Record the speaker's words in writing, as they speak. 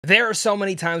There are so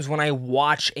many times when I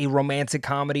watch a romantic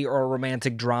comedy or a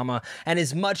romantic drama, and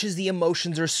as much as the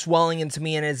emotions are swelling into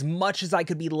me, and as much as I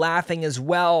could be laughing as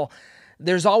well,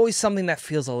 there's always something that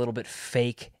feels a little bit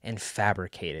fake and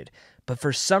fabricated. But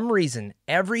for some reason,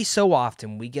 every so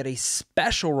often, we get a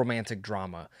special romantic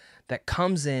drama that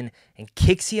comes in and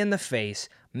kicks you in the face,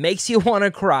 makes you want to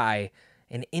cry,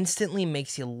 and instantly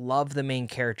makes you love the main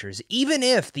characters, even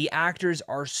if the actors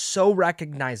are so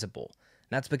recognizable.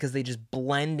 That's because they just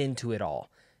blend into it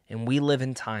all. And We Live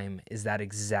in Time is that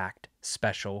exact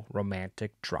special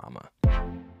romantic drama.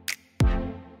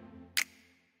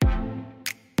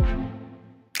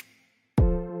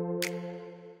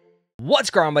 What's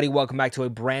going on, buddy? Welcome back to a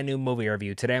brand new movie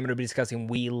review. Today I'm going to be discussing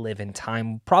We Live in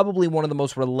Time, probably one of the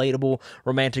most relatable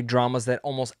romantic dramas that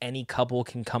almost any couple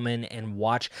can come in and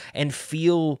watch and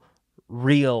feel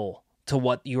real to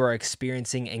what you are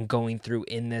experiencing and going through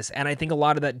in this. And I think a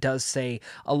lot of that does say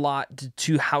a lot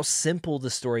to how simple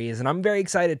the story is. And I'm very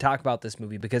excited to talk about this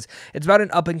movie because it's about an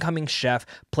up-and-coming chef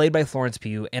played by Florence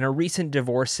Pugh and a recent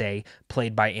divorcee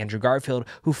played by Andrew Garfield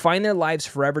who find their lives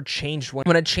forever changed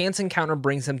when a chance encounter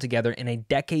brings them together in a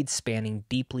decade-spanning,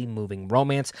 deeply moving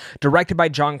romance directed by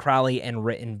John Crowley and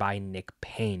written by Nick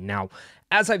Payne. Now,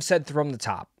 as I've said from the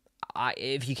top,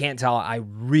 if you can't tell, I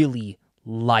really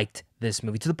liked this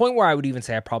movie to the point where I would even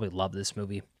say I probably love this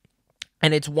movie.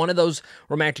 And it's one of those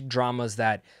romantic dramas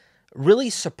that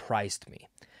really surprised me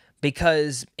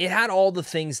because it had all the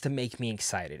things to make me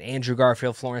excited. Andrew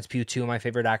Garfield, Florence Pugh, two of my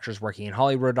favorite actors working in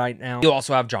Hollywood right now. You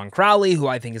also have John Crowley, who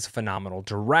I think is a phenomenal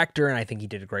director, and I think he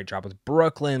did a great job with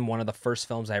Brooklyn, one of the first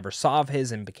films I ever saw of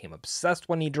his and became obsessed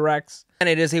when he directs. And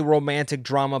it is a romantic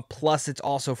drama, plus it's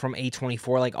also from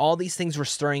A24. Like, all these things were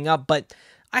stirring up, but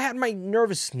I had my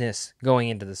nervousness going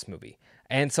into this movie.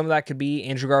 And some of that could be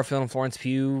Andrew Garfield and Florence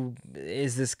Pugh.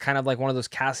 Is this kind of like one of those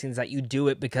castings that you do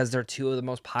it because they're two of the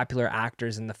most popular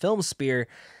actors in the film sphere?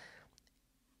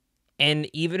 And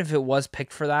even if it was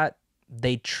picked for that,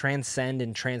 they transcend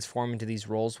and transform into these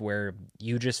roles where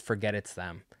you just forget it's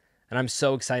them. And I'm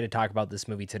so excited to talk about this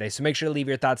movie today. So make sure to leave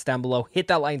your thoughts down below. Hit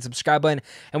that like and subscribe button.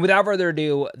 And without further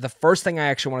ado, the first thing I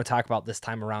actually want to talk about this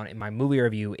time around in my movie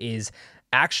review is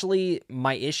actually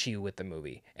my issue with the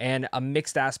movie and a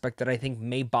mixed aspect that I think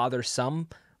may bother some.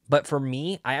 But for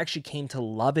me, I actually came to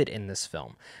love it in this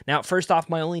film. Now, first off,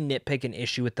 my only nitpick and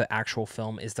issue with the actual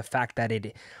film is the fact that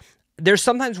there's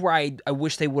sometimes where I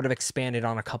wish they would have expanded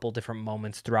on a couple different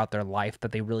moments throughout their life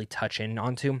that they really touch in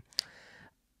onto.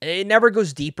 It never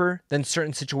goes deeper than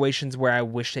certain situations where I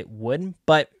wish it would,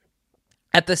 but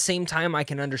at the same time, I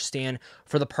can understand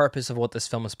for the purpose of what this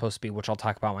film is supposed to be, which I'll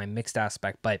talk about my mixed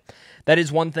aspect, but that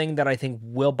is one thing that I think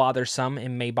will bother some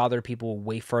and may bother people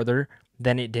way further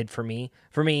than it did for me.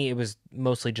 For me, it was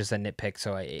mostly just a nitpick,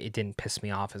 so it didn't piss me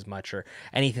off as much or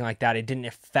anything like that. It didn't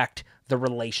affect the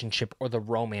relationship or the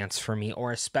romance for me,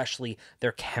 or especially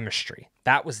their chemistry.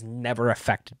 That was never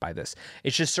affected by this.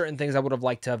 It's just certain things I would have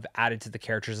liked to have added to the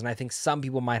characters, and I think some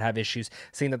people might have issues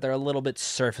seeing that they're a little bit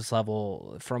surface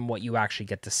level from what you actually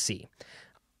get to see.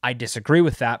 I disagree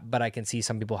with that, but I can see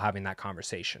some people having that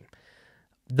conversation.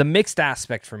 The mixed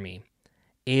aspect for me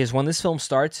is when this film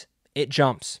starts, it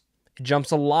jumps. It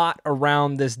jumps a lot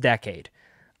around this decade,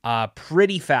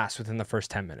 pretty fast within the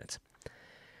first 10 minutes.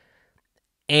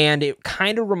 And it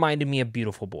kind of reminded me of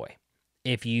Beautiful Boy.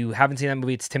 If you haven't seen that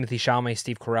movie, it's Timothée Chalamet,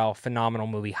 Steve Carell, phenomenal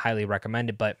movie, highly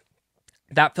recommended. But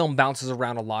that film bounces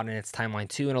around a lot in its timeline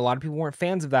too, and a lot of people weren't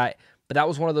fans of that. But that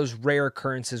was one of those rare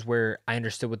occurrences where I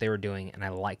understood what they were doing and I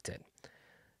liked it.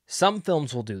 Some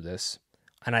films will do this,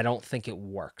 and I don't think it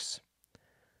works.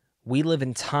 We Live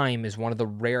in Time is one of the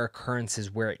rare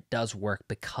occurrences where it does work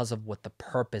because of what the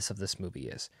purpose of this movie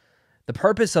is. The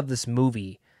purpose of this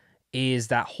movie is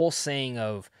that whole saying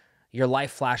of your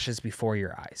life flashes before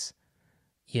your eyes,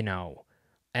 you know,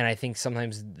 and I think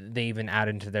sometimes they even add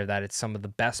into there that it's some of the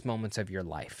best moments of your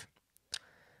life.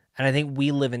 And I think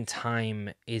We Live in Time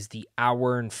is the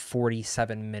hour and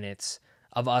 47 minutes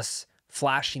of us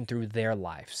flashing through their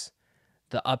lives,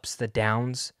 the ups, the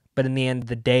downs. But in the end of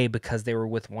the day, because they were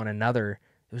with one another,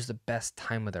 it was the best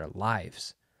time of their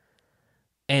lives.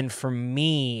 And for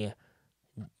me,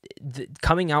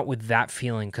 coming out with that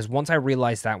feeling, because once I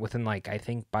realized that within, I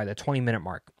think by the 20-minute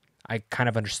mark, I kind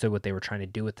of understood what they were trying to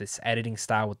do with this editing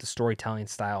style, with the storytelling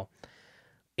style.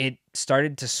 It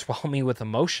started to swell me with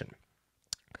emotion.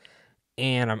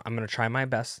 And I'm going to try my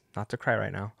best not to cry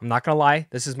right now. I'm not going to lie.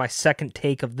 This is my second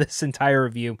take of this entire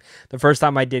review. The first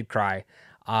time I did cry.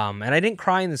 And I didn't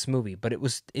cry in this movie, but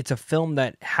it's a film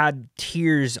that had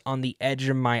tears on the edge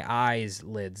of my eyes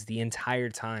lids the entire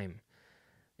time.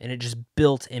 And it just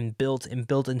built and built and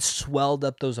built and swelled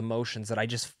up those emotions that I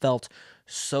just felt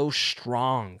so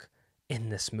strong in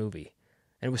this movie.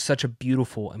 And it was such a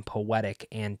beautiful and poetic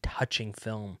and touching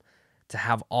film to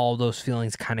have all those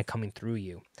feelings kind of coming through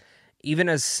you. Even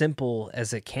as simple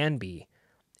as it can be,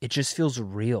 it just feels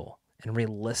real and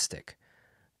realistic.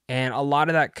 And a lot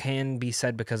of that can be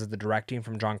said because of the directing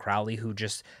from John Crowley, who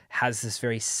just has this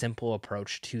very simple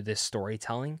approach to this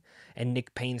storytelling, and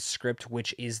Nick Payne's script,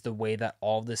 which is the way that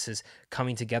all this is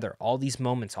coming together. All these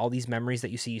moments, all these memories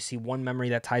that you see one memory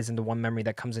that ties into one memory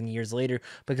that comes in years later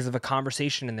because of a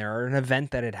conversation in there or an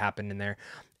event that had happened in there.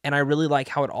 And I really like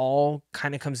how it all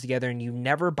kind of comes together, and you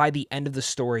never, by the end of the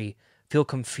story, feel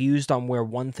confused on where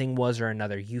one thing was or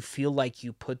another. You feel like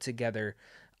you put together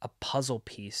a puzzle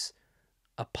piece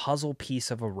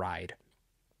of a ride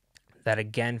that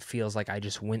again feels like I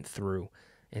just went through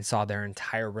and saw their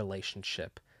entire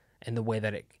relationship and the way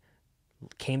that it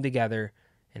came together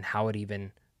and how it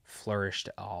even flourished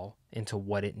all into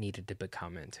what it needed to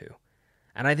become into.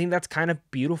 And I think that's kind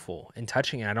of beautiful and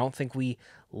touching. And I don't think we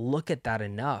look at that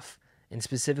enough, and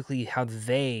specifically how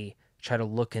they try to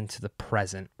look into the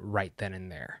present right then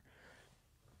and there.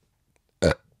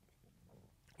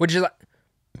 Which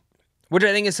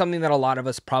I think is something that a lot of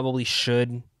us probably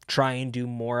should try and do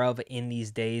more of in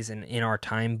these days and in our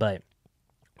time, but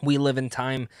We Live in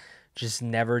Time just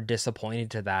never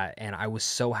disappointed to that, and I was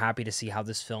so happy to see how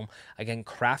this film, again,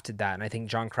 crafted that, and I think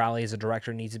John Crowley as a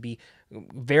director needs to be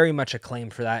very much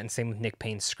acclaimed for that, and same with Nick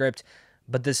Payne's script,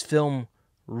 but this film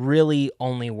really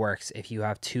only works if you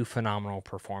have two phenomenal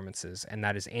performances, and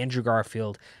that is Andrew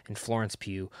Garfield and Florence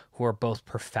Pugh, who are both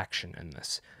perfection in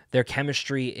this. Their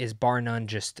chemistry is bar none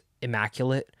just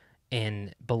immaculate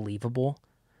and believable.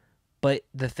 But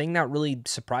the thing that really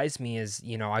surprised me is,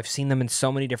 I've seen them in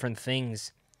so many different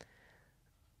things,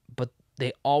 but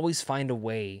they always find a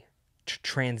way to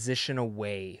transition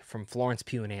away from Florence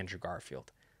Pugh and Andrew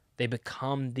Garfield. They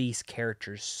become these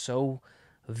characters so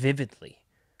vividly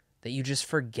that you just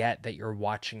forget that you're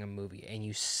watching a movie, and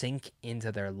you sink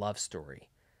into their love story,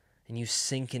 and you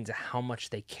sink into how much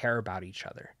they care about each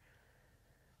other.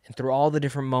 And through all the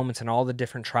different moments and all the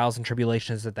different trials and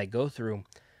tribulations that they go through,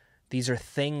 these are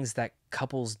things that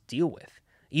couples deal with.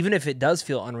 Even if it does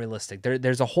feel unrealistic,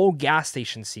 there's a whole gas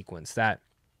station sequence that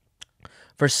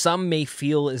for some may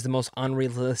feel is the most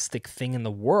unrealistic thing in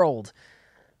the world.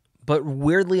 But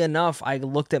weirdly enough, I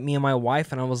looked at me and my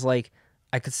wife and I was like,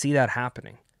 I could see that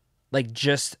happening. Like,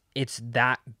 just, it's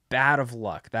that bad of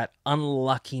luck, that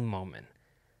unlucky moment.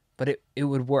 But it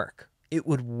would work. It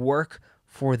would work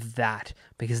for that,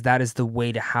 because that is the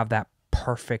way to have that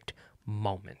perfect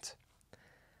moment.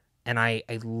 And I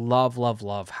love, love,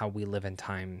 love how We Live in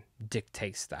Time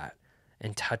dictates that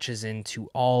and touches into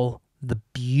all the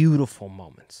beautiful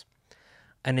moments.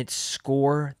 And its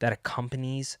score that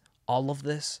accompanies all of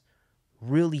this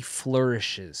really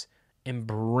flourishes and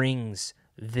brings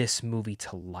this movie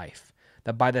to life.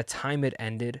 That by the time it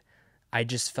ended, I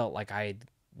just felt like I had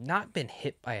not been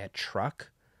hit by a truck.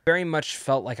 Very much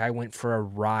felt like I went for a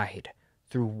ride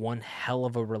through one hell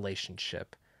of a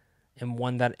relationship, and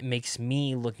one that makes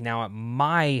me look now at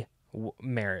my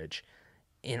marriage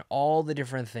in all the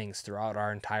different things throughout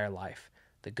our entire life.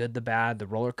 The good, the bad, the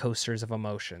roller coasters of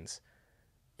emotions,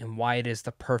 and why it is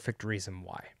the perfect reason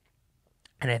why.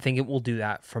 And I think it will do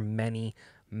that for many,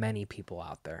 many people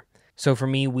out there. So for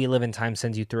me, We Live in Time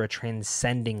sends you through a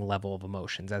transcending level of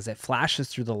emotions as it flashes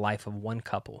through the life of one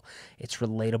couple. It's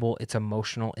relatable, it's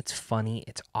emotional, it's funny,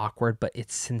 it's awkward, but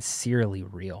it's sincerely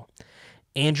real.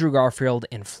 Andrew Garfield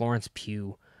and Florence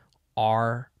Pugh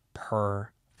are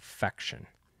perfection.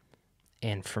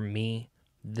 And for me,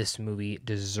 this movie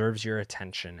deserves your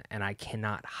attention, and I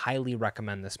cannot highly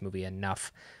recommend this movie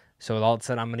enough. So with all that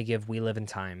said, I'm going to give We Live in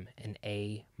Time an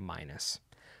A-.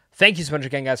 Thank you so much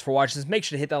again, guys, for watching this. Make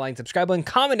sure to hit that like and subscribe button,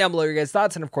 comment down below your guys'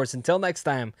 thoughts, and of course, until next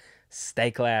time,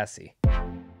 stay classy.